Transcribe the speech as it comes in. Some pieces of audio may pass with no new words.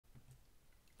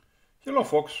Hello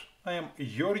folks, I am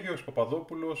Georgios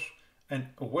Papadopoulos and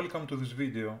welcome to this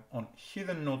video on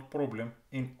hidden node problem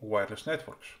in wireless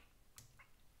networks.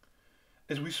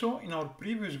 As we saw in our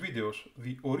previous videos,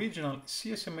 the original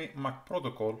CSMA MAC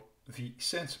protocol, the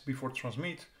sense before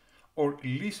transmit or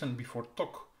listen before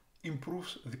talk,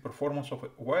 improves the performance of a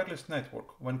wireless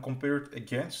network when compared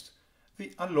against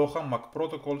the Aloha MAC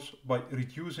protocols by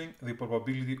reducing the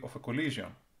probability of a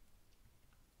collision.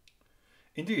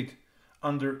 Indeed,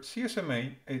 under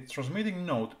CSMA, a transmitting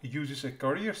node uses a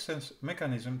carrier sense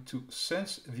mechanism to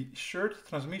sense the shared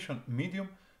transmission medium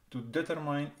to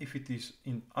determine if it is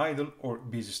in idle or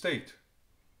busy state.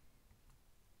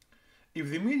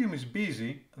 If the medium is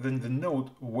busy, then the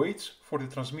node waits for the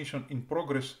transmission in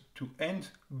progress to end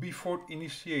before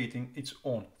initiating its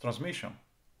own transmission.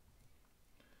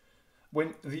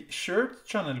 When the shared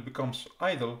channel becomes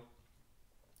idle,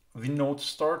 the node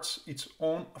starts its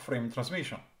own frame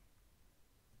transmission.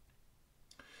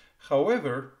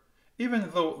 However, even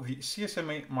though the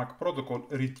CSMA MAC protocol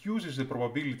reduces the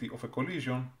probability of a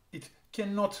collision, it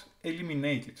cannot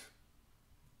eliminate it.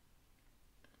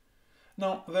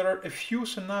 Now, there are a few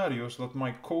scenarios that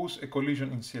might cause a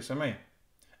collision in CSMA,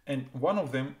 and one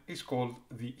of them is called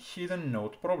the hidden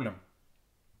node problem.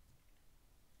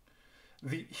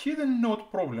 The hidden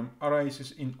node problem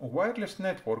arises in wireless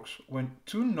networks when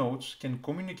two nodes can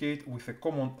communicate with a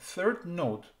common third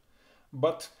node,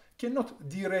 but cannot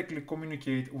directly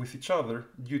communicate with each other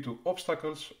due to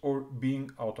obstacles or being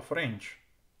out of range.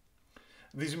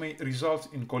 This may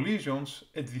result in collisions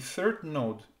at the third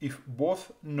node if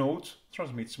both nodes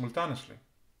transmit simultaneously.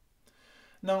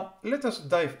 Now, let us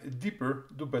dive deeper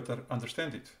to better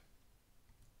understand it.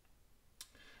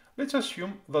 Let's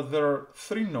assume that there are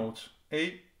three nodes,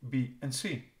 A, B, and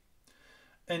C,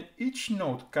 and each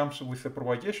node comes with a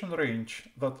propagation range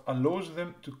that allows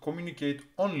them to communicate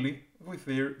only with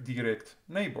their direct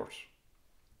neighbors.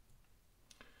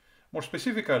 More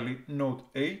specifically, node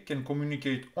A can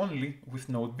communicate only with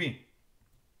node B.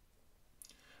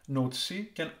 Node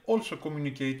C can also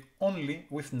communicate only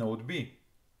with node B.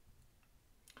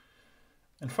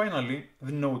 And finally,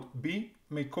 the node B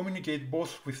may communicate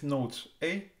both with nodes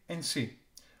A and C.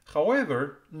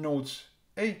 However, nodes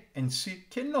A and C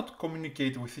cannot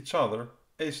communicate with each other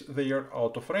as they are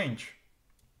out of range.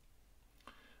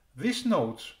 These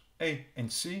nodes, A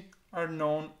and C, are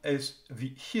known as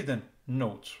the hidden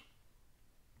nodes.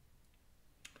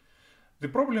 The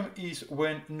problem is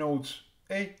when nodes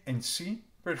A and C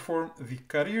perform the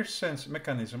carrier sense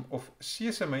mechanism of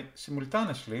CSMA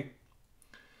simultaneously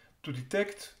to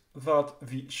detect that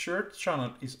the shared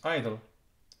channel is idle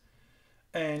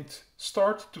and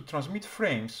start to transmit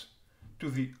frames to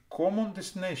the common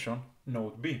destination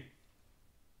node B.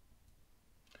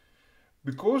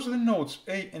 Because the nodes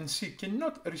A and C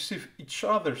cannot receive each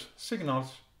other's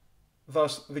signals,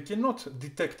 thus they cannot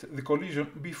detect the collision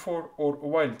before or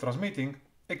while transmitting,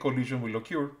 a collision will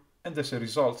occur, and as a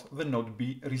result the node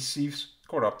B receives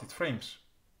corrupted frames.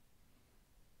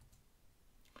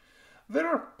 There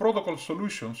are protocol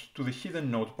solutions to the hidden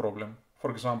node problem.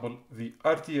 For example, the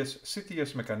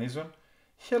RTS-CTS mechanism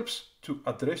helps to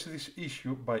address this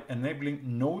issue by enabling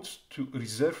nodes to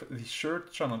reserve the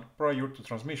shared channel prior to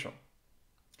transmission.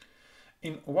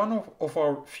 In one of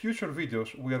our future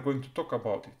videos, we are going to talk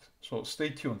about it, so stay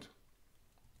tuned.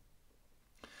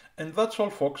 And that's all,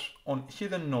 folks, on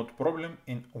hidden node problem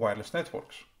in wireless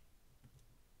networks.